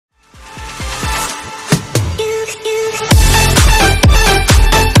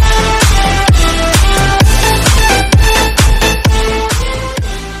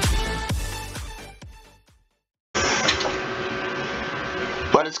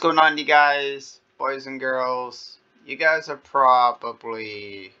going on, you guys, boys and girls? You guys are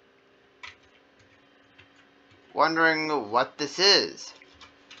probably wondering what this is.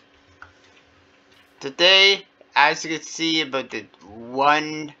 Today, as you can see about the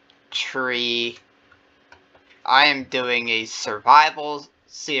one tree, I am doing a survival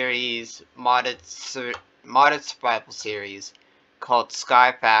series, modded survival series called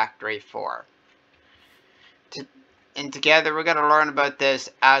Sky Factory 4. And together we're going to learn about this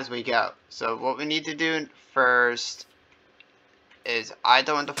as we go. So what we need to do first is, I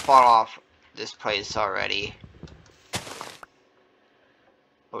don't want to fall off this place already.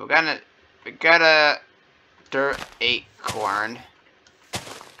 But we got a dirt acorn.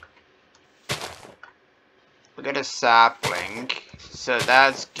 We got a sapling, so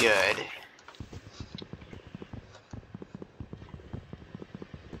that's good.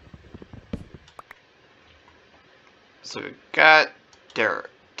 So we got dirt.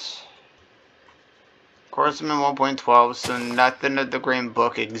 Of course, I'm in 1.12, so nothing of the green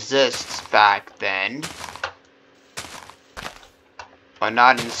book exists back then. Well,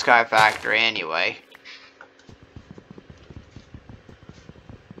 not in Sky Factory anyway.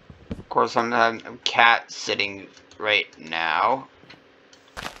 Of course, I'm having a cat sitting right now.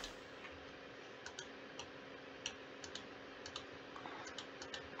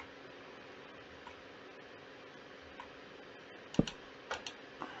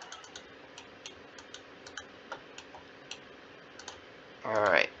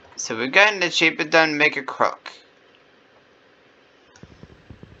 Alright, so we're going to shape it down and make a crook.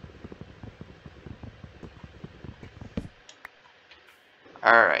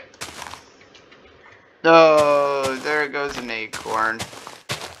 Alright. Oh, there goes an acorn.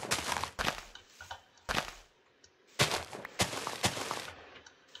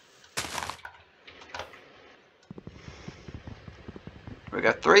 We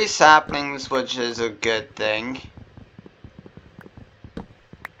got 3 saplings, which is a good thing.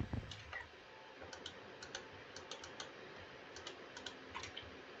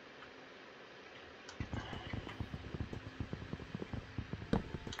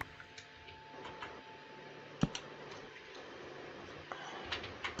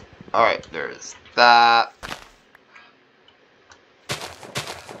 Alright, there's that.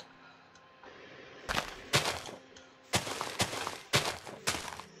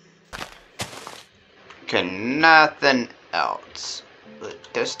 Okay, nothing else. But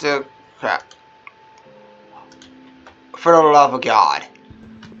there's still crap. For the love of God.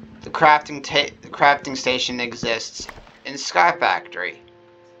 The crafting station exists in Sky Factory.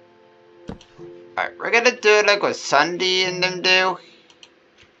 Alright, we're gonna do it like what Sunday and them do.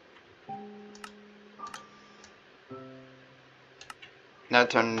 Now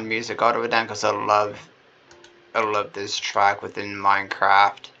turn the music all the way down because I love this track within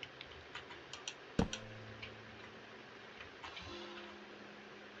Minecraft.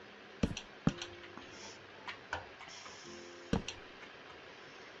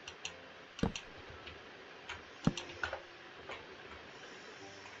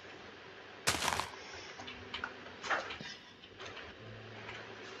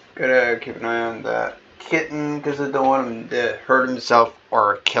 Gotta keep an eye on that kitten because I don't want him to hurt himself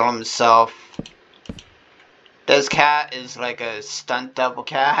or kill himself. This cat is like a stunt double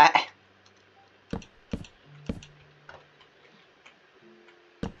cat.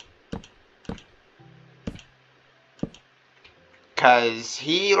 Because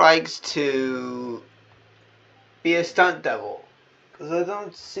he likes to be a stunt double. Because I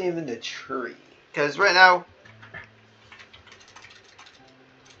don't see him in the tree. Because right now,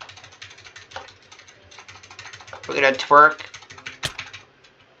 we're gonna twerk.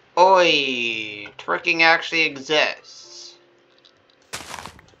 Oi! Twerking actually exists.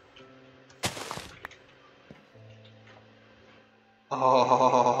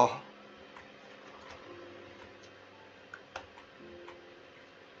 Oh.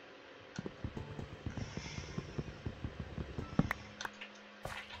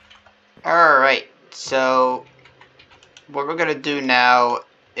 Alright, so what we're gonna do now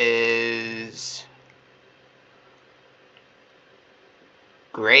is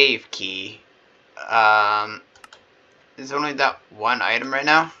grave key. There's only that one item right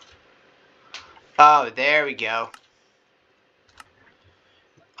now. Oh, there we go.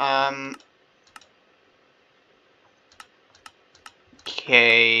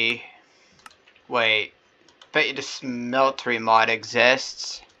 Okay. Wait. Bet you the smeltery mod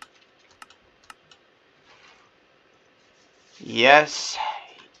exists. Yes.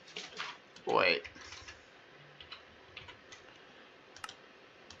 Wait.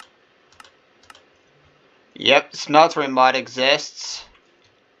 Yep, smeltery mod exists.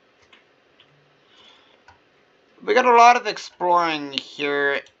 We got a lot of exploring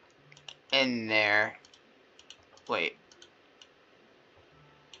here and there. Wait.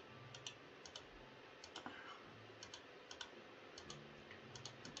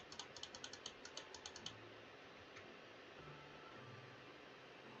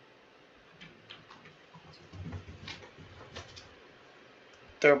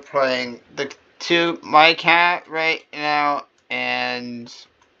 They're playing my cat right now, and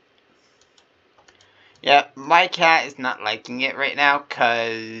yeah, my cat is not liking it right now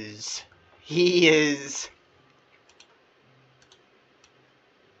because he is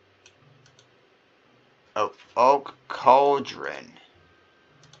oak cauldron.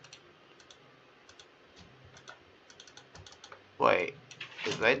 Wait,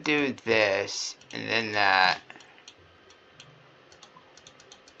 if I do this and then that.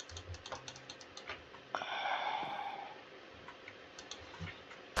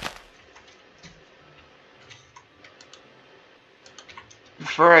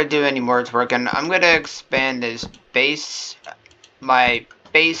 Before I do any more work, I'm going to expand this my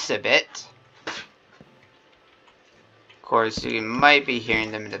base a bit. Of course, you might be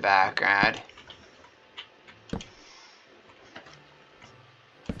hearing them in the background.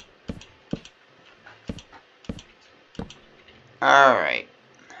 Alright.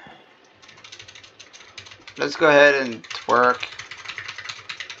 Let's go ahead and twerk.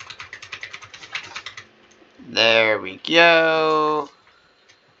 There we go.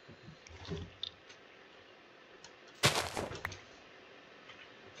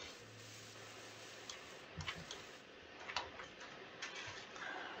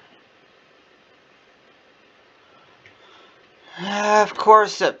 Of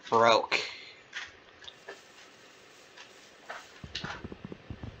course it broke.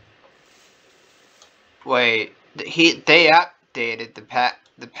 Wait, they updated the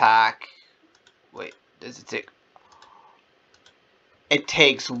pack. Wait, does it take? It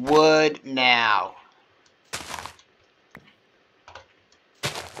takes wood now.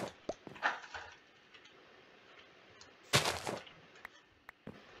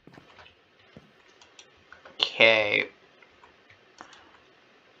 Okay.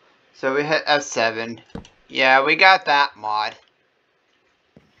 So we hit F7. Yeah, we got that mod.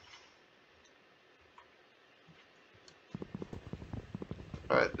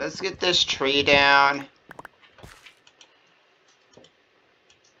 Alright, let's get this tree down.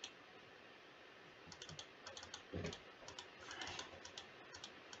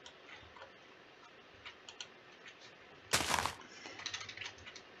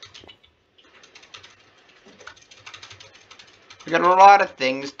 We got a lot of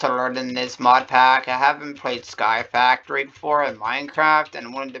things to learn in this mod pack. I haven't played Sky Factory before in Minecraft, and I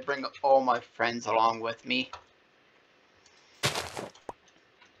wanted to bring all my friends along with me.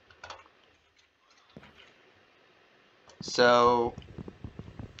 So,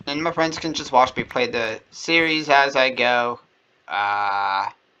 and my friends can just watch me play the series as I go.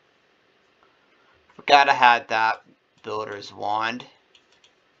 Forgot I had that builder's wand.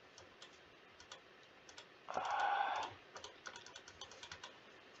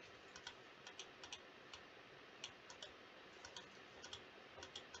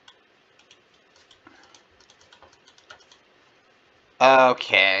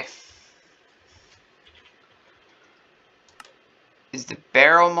 Okay. Is the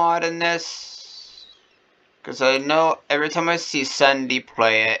barrel mod in this? Because I know every time I see Sunday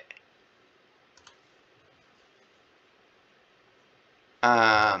play it,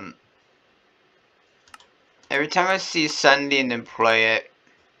 every time I see Sunday and then play it,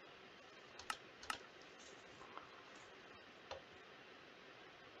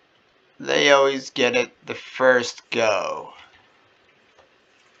 they always get it the first go.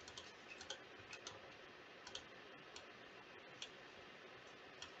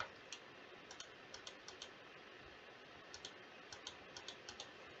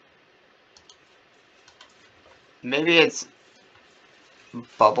 Maybe it's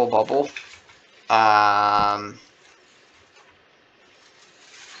Bubble.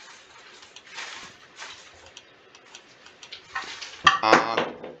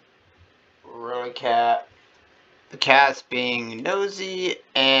 Really cat. The cat's being nosy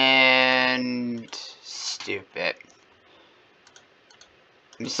and stupid.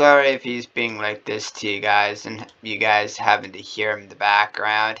 I'm sorry if he's being like this to you guys and you guys having to hear him in the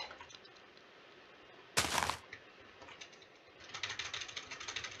background.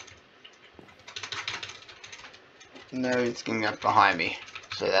 No, he's getting up behind me,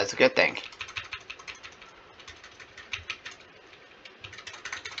 so that's a good thing.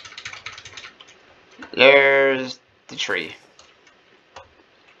 There's the tree.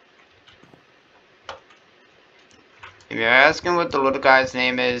 If you're asking what the little guy's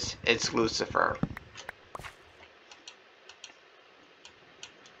name is, it's Lucifer.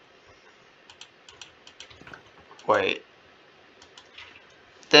 Wait.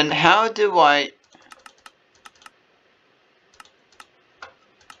 Then how do I...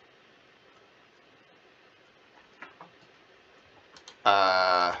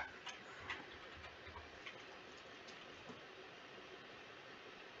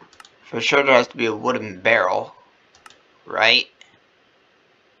 For sure there has to be a wooden barrel, right?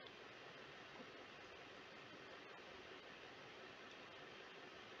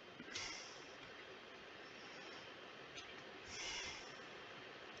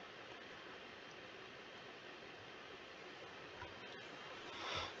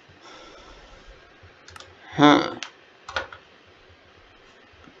 Huh.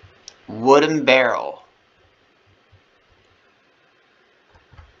 Wooden barrel.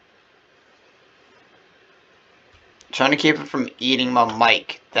 Trying to keep it from eating my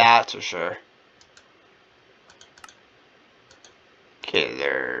mic, that's for sure. Okay,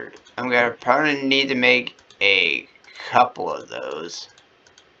 there. I'm gonna probably need to make a couple of those.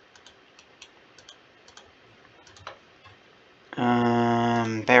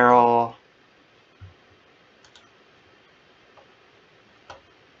 Barrel.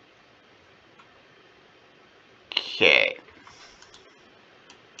 Okay.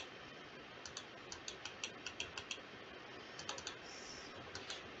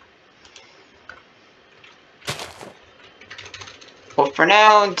 Well, for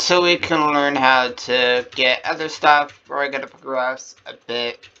now, until we can learn how to get other stuff, we're gonna progress a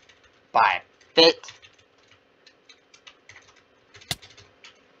bit by bit.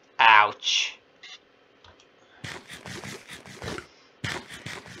 Ouch.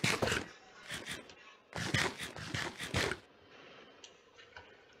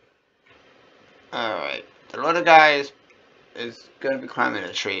 Alright, the little guy is gonna be climbing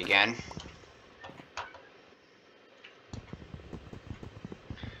a tree again.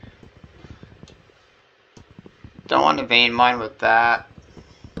 Don't want to vein mine with that.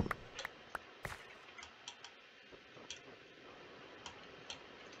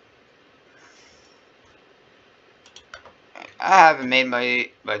 I haven't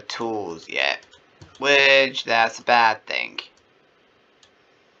made my tools yet, which that's a bad thing.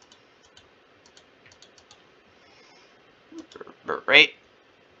 But right,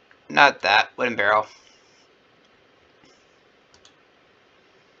 not that, wooden barrel.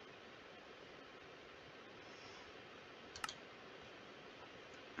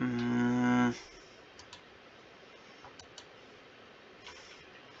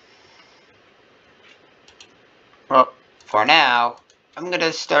 Well, for now, I'm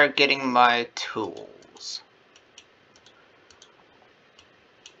gonna start getting my tools.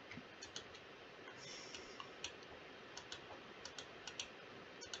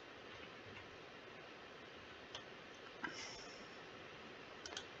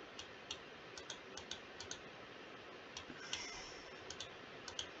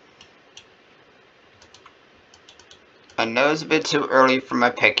 I know it's a bit too early for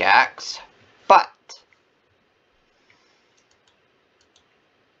my pickaxe, but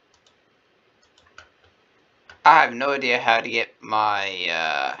I have no idea how to get my, you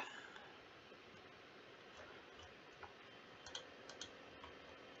know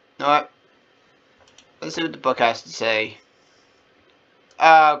what? Let's see what the book has to say.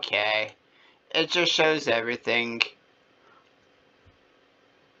 Okay. It just shows everything.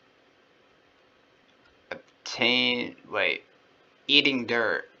 Wait. Eating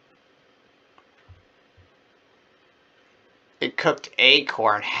dirt. It cooked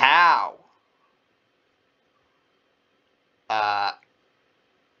acorn. How?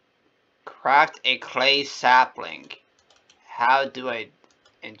 Craft a clay sapling. How do I...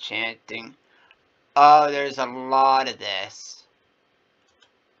 Enchanting. Oh, there's a lot of this.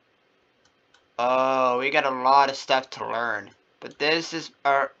 Oh, we got a lot of stuff to learn. But this is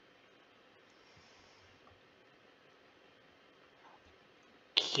our...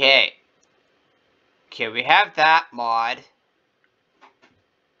 Okay. Okay, we have that mod.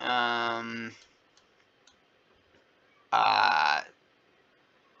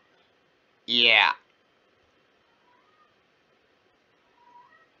 Yeah.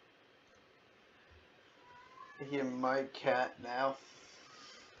 I hear my cat now.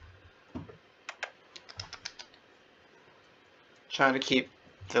 Trying to keep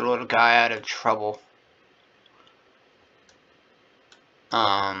the little guy out of trouble.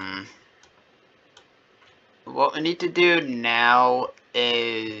 What we need to do now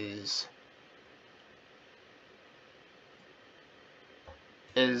is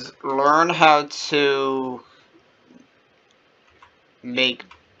learn how to make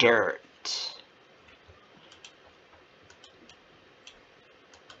dirt.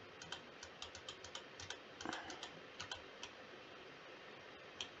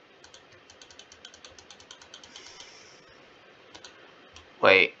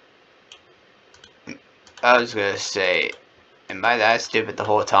 Wait. I was gonna say, am I that stupid the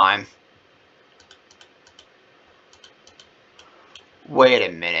whole time? Wait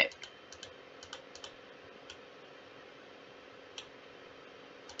a minute.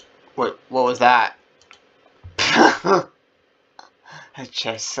 What was that? A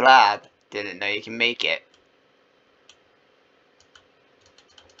chest slab. Didn't know you can make it.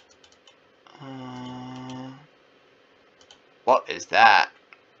 What is that?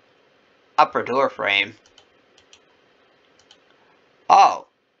 Upper door frame. Oh,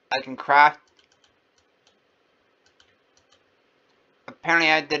 I can craft.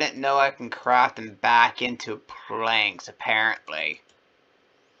 Apparently I didn't know I can craft them back into planks, apparently.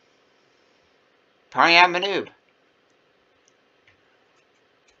 Apparently I'm a noob.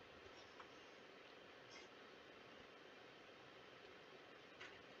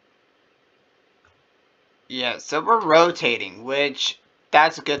 Yeah, so we're rotating, which,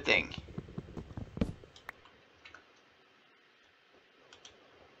 that's a good thing.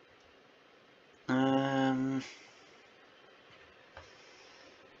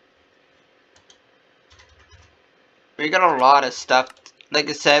 We got a lot of stuff. Like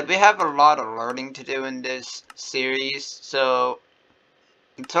I said, we have a lot of learning to do in this series, so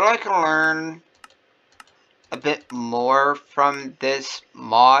until I can learn a bit more from this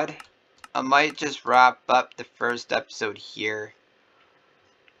mod, I might just wrap up the first episode here.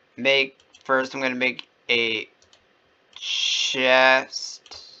 First I'm gonna make a chest.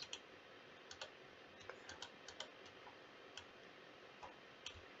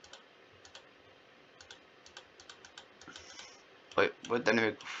 Wait, what did I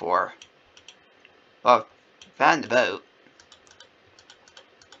make before? Oh, found the boat.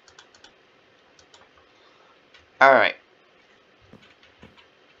 Alright.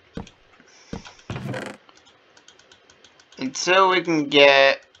 Until we can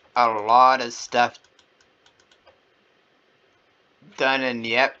get a lot of stuff done in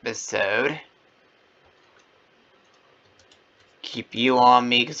the episode. Keep you on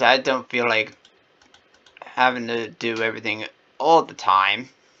me, because I don't feel like having to do everything all the time.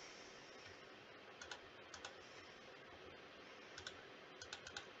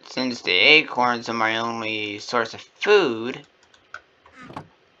 Since the acorns are my only source of food,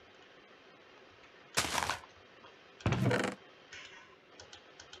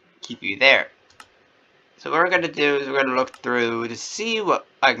 keep you there. So what we're gonna do is we're gonna look through to see what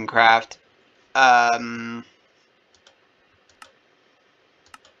I can craft.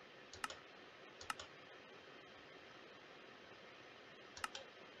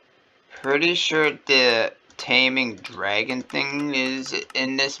 Pretty sure the taming dragon thing is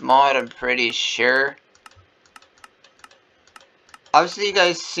in this mod, I'm pretty sure. Obviously you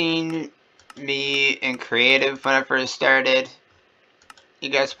guys seen me in creative when I first started. You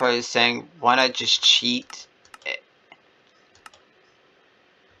guys are probably saying, why not just cheat?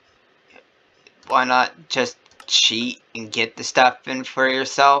 Why not just cheat and get the stuff in for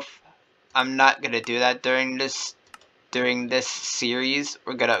yourself? I'm not gonna do that during this series.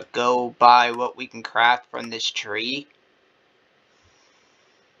 We're gonna go by what we can craft from this tree.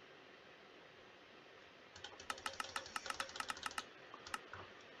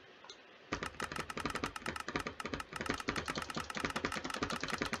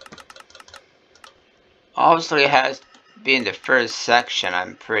 Obviously it has been the first section,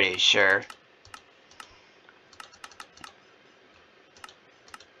 I'm pretty sure.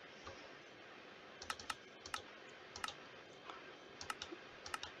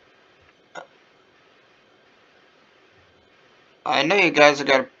 I know you guys are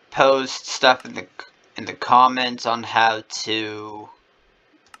gonna post stuff in the comments on how to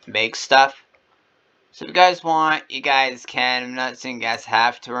make stuff. So if you guys want, you guys can. I'm not saying you guys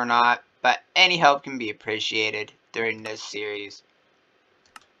have to or not, but any help can be appreciated during this series.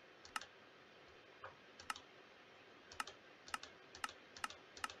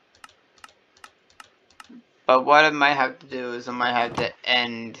 But what I might have to do is I might have to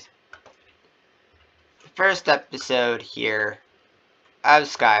end the first episode here of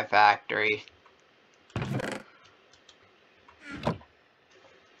Sky Factory.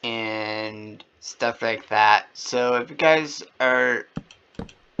 And stuff like that. So if you guys are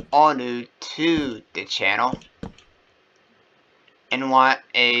all new to the channel and want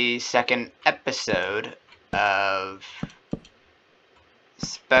a second episode of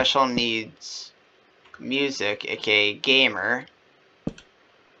Special Needs Music, aka Gamer,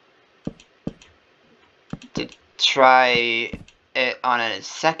 try it on a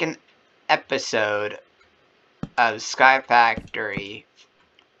second episode of Sky Factory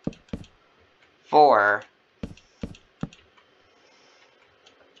 4,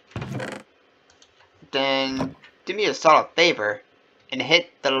 then do me a solid favor and hit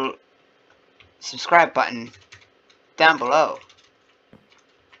the subscribe button down below.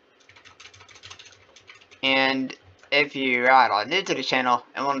 And if you're at all new to the channel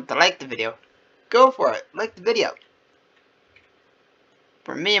and want to like the video, go for it, like the video.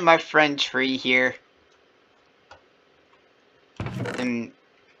 For me and my friend Tree here, then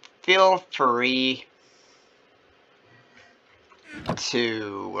feel free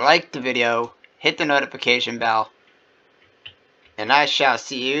to like the video, hit the notification bell, and I shall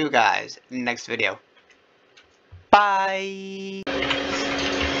see you guys in the next video. Bye!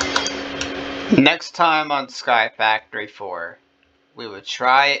 Next time on Sky Factory 4, we will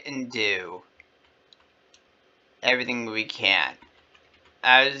try and do everything we can.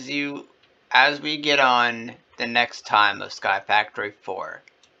 As we get on the next time of Sky Factory 4,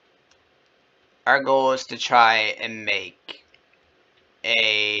 our goal is to try and make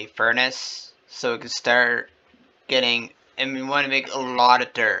a furnace so we can start getting, and we want to make a lot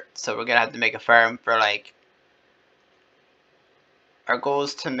of dirt, so we're gonna have to make a farm for like, our goal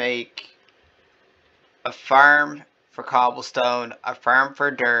is to make a farm for cobblestone, a farm for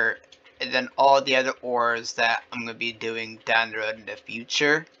dirt, and then all the other ores that I'm going to be doing down the road in the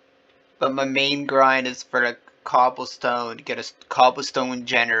future. But my main grind is for the cobblestone, to get a cobblestone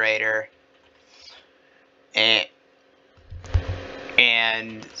generator, and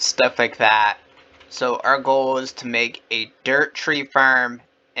stuff like that. So our goal is to make a dirt tree farm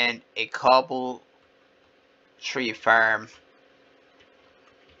and a cobble tree farm.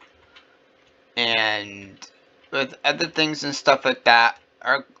 And with other things and stuff like that,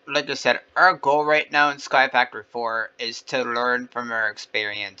 like I said, our goal right now in Sky Factory 4 is to learn from our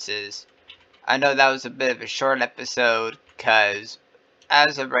experiences. I know that was a bit of a short episode, because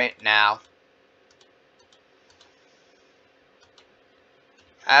as of right now,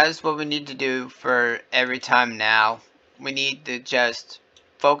 as what we need to do for every time now, we need to just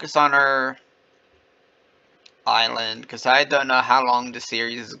focus on our island, because I don't know how long the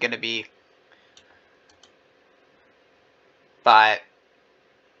series is going to be. But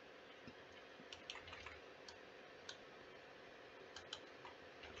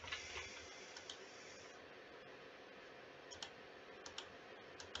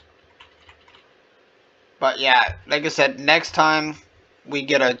yeah, like I said, next time we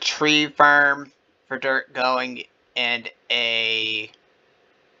get a tree farm for dirt going and a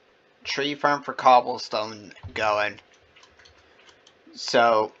tree farm for cobblestone going.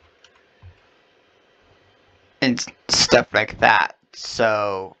 So, and stuff like that.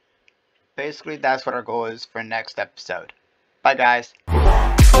 So, basically that's what our goal is for next episode. Bye guys.